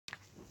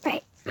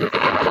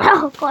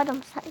Oh god,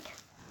 I'm sick.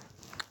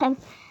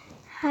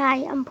 Hi,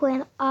 I'm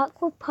playing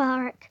Aqua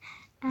Park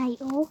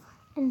IO,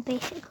 and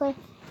basically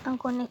I'm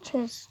going to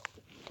choose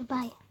to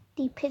buy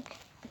D-Pig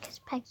because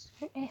pigs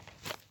are epic.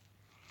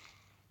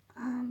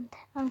 And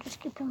I'm just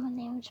keeping my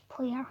name as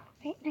player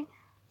right now.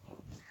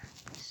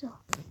 So,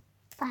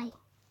 bye.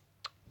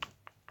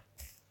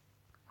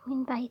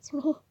 Bye to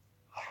me,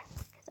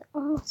 because I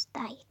almost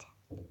died.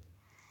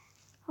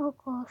 Oh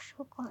gosh,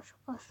 oh gosh,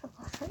 oh gosh, oh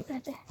gosh,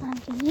 ready, and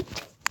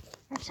yeet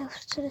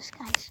ourselves to the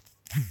skies.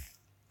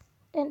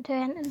 Didn't do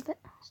anything, but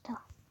still.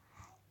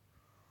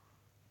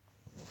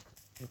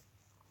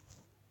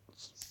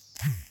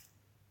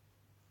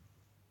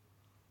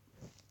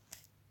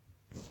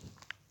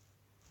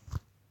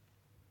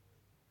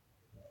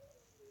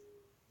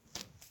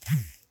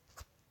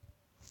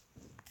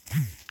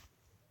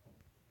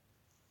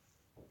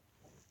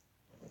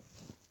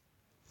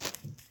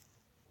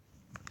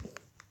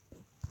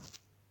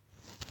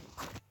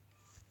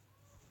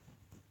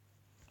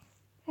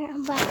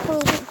 I'm back to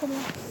the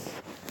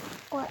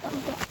or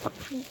I'm get up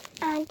to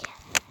and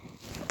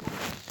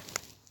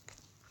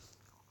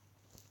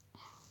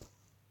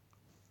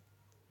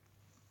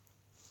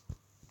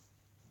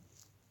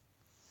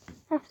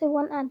if they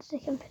want ads they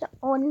can put it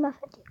on my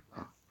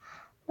video,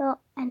 not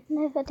in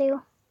the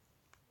video.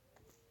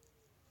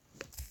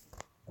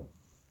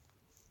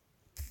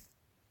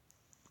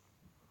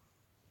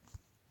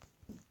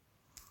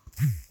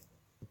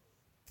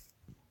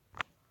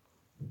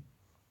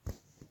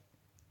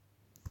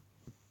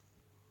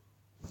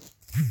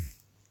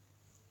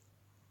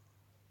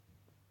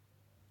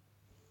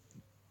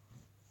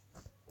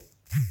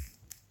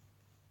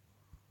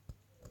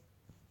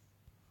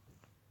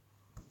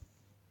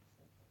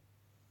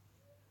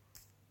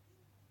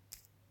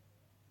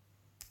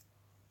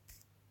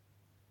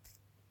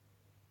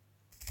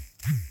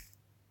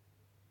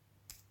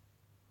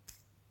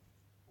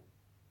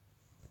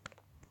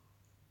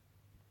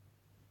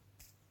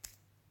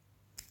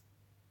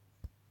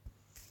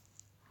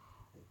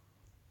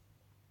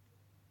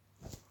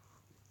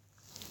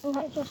 And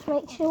that just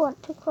makes you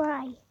want to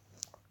cry.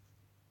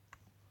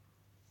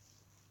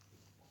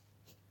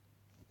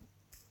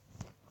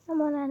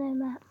 I'm on an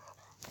map.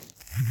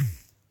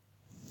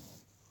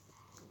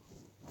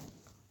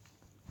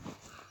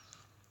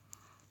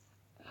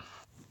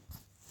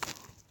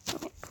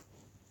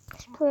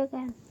 Let's play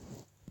again.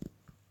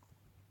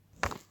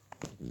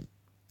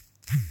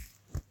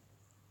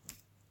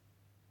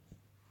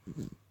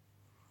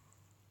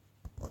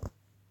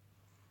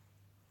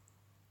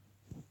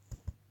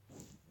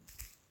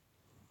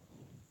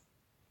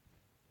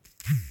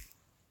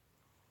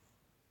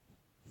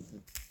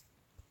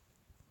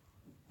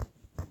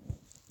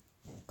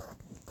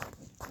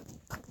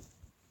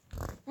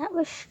 That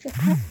was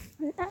stupid,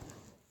 wasn't it?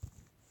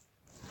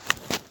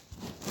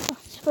 I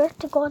swear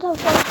to God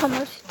I've won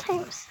hundreds of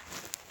times.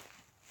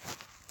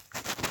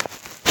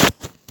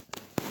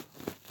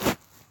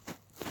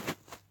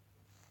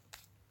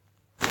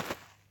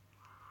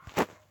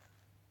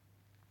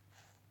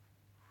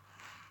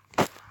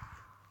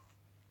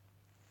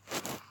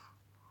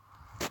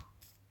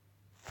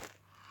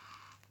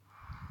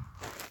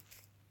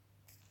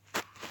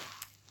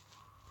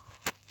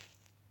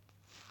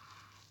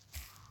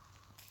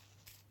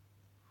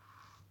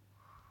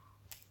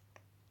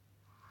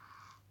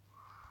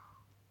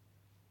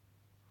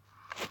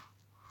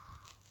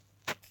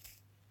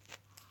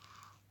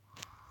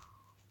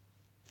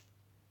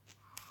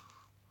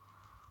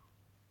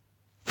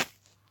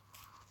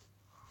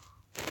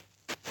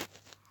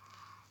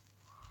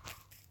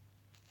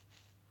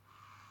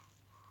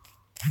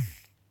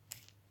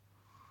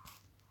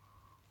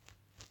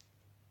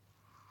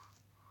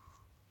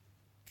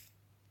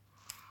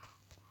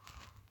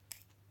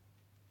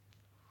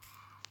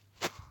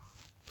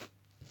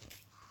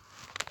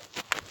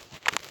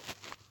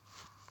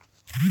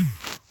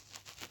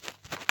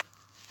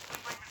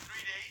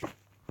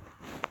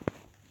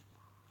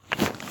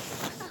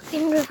 I've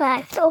been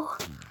revived. Oh,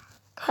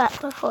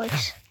 crack my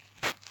voice.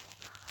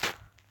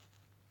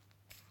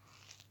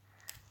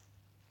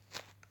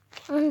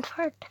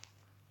 Winford.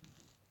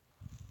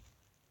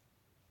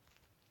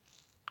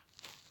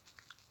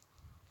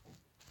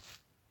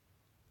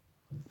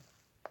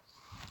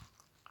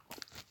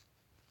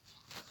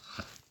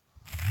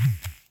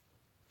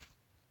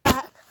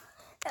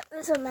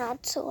 It was a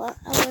mad, so I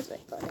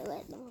wasn't going to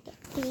let them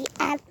get the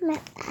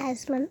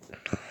advertisement.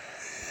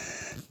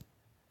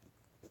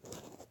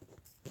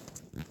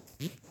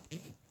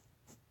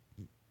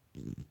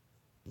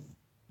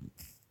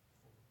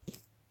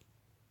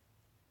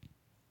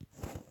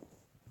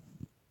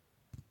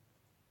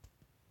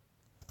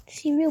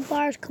 Cereal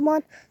bars, come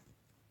on.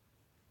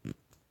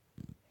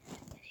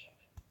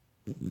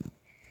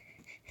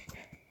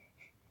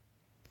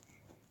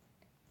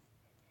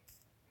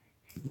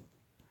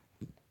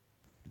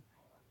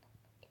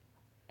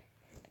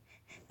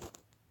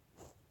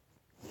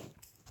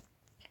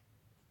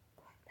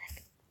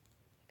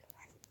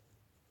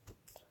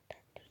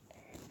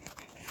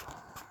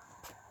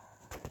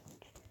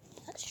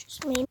 That's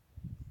just me.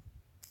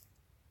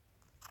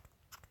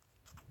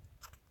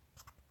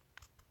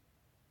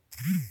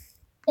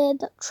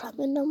 end up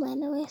trimming them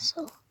anyway,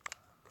 so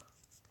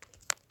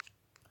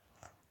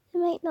they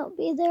might not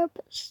be there,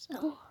 but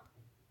still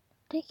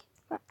take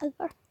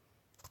forever.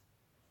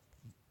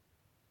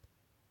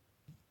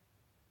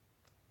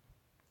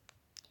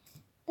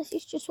 This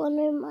is just one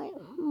of my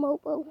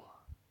mobile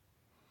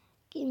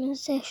gaming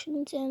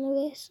sessions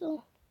anyway,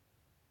 so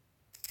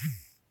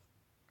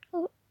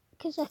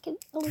because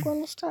I'm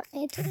going to start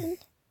editing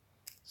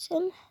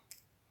soon,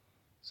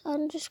 so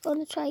I'm just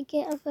going to try and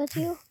get a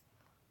video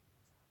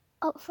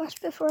up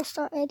first before I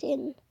start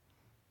editing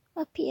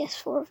my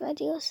PS4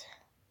 videos.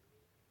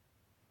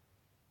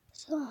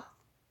 So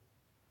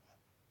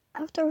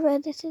after I've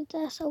edited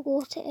this, I'll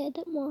go to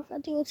edit more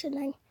videos,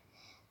 and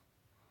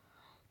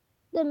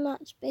then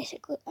that's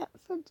basically it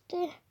for the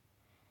day.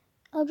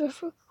 I'll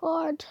just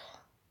record,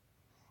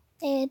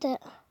 edit,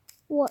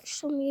 watch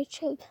some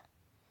YouTube,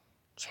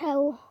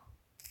 chill,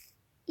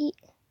 eat,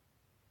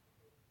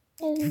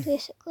 and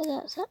basically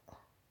that's it.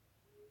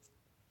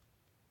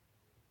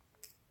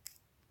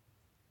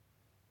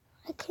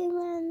 I came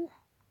in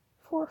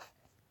 4th.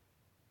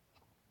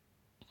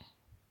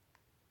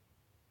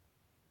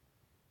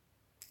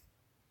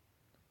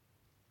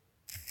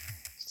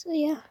 So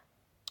yeah,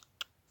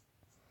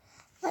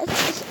 that's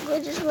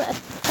basically just what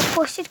I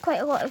posted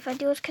quite a lot of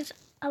videos because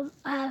I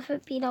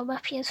haven't been on my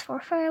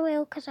PS4 for a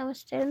while because I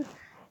was doing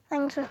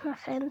things with my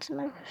friends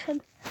and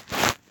everything.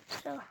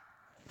 So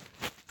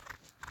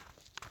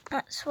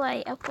that's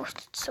why I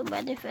posted so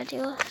many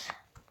videos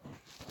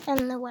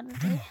in the one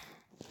day,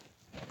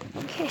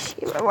 in case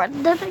you were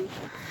wondering.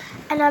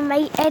 And I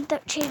might end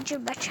up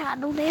changing my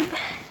channel name,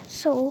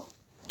 so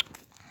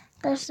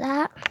there's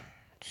that.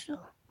 So,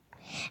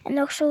 and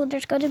also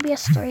there's going to be a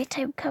story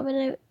time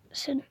coming out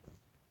soon.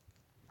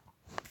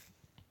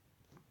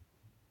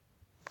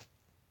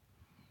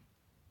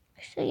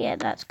 So yeah,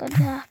 that's going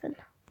to happen.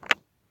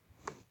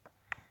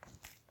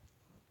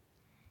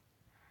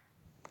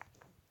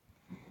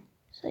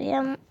 So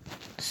yeah,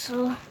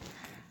 so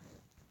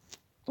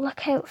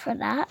look out for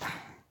that.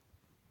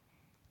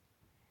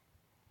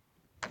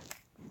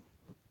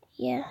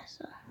 Yeah,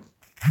 so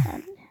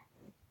can't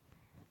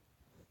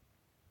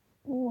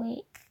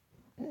wait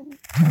until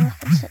I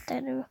can sit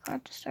down and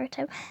record the story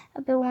time.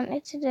 I've been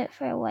wanting to do it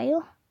for a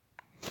while.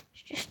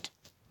 It's just,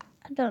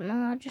 I don't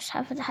know, I just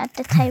haven't had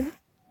the time.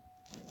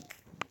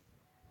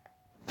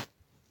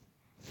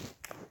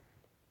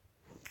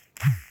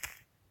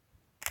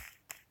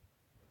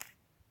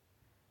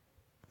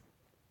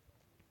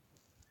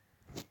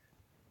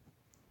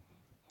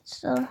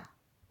 So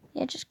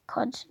yeah, just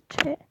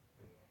concentrate.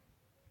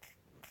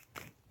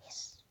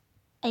 Yes,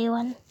 I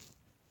won.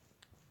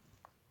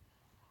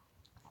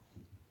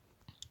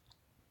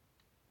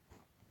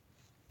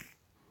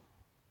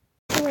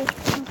 Wait,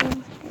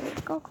 here we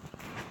go.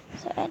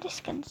 So I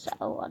just can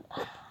settle one.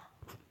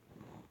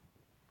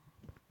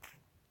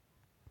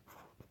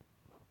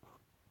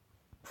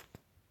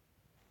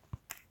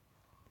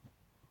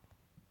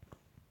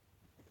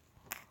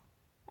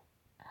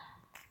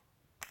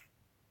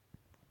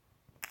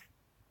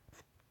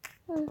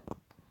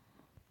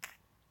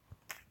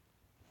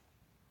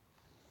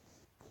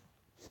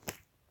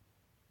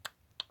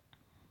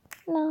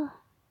 No.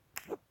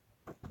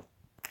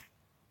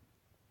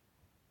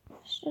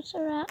 It's just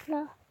a rat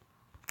now.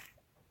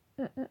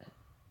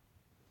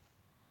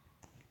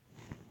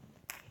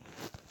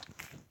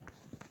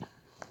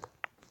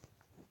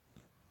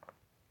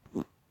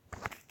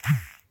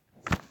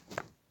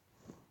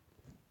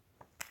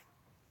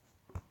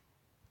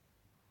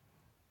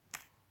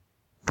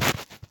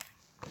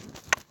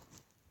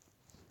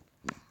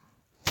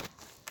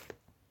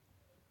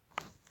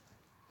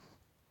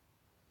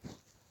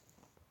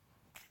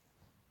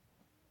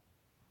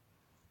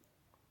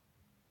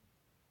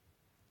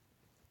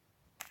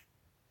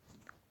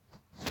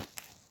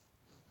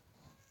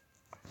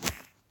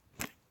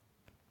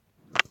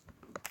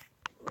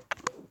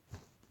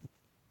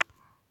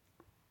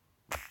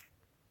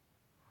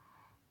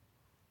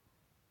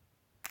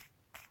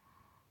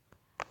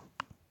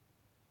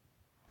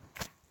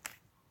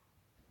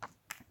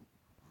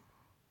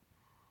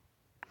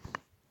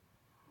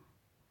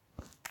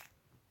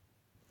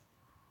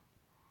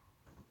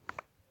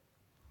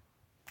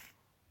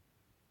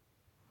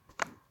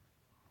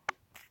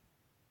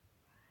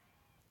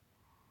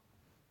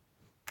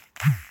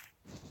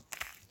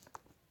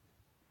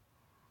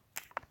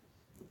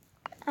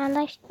 And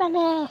I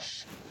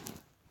finished.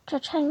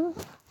 Cha-ching.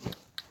 There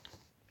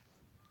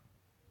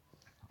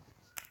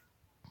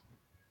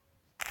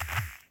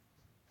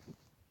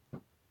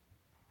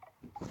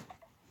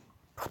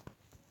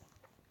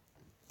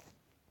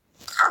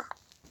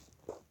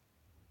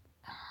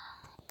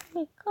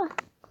we go.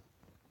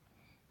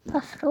 My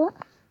throat.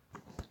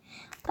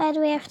 By the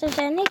way, if there's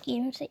any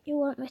games that you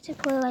want me to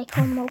play like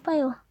on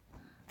mobile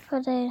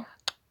for the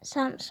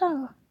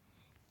Samsung,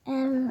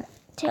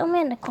 tell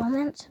me in the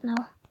comments and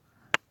I'll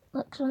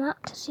look them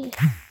up to see if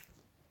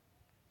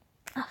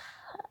I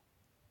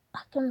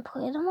can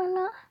play them or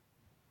not.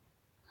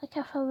 Like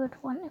if I would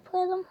want to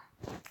play them.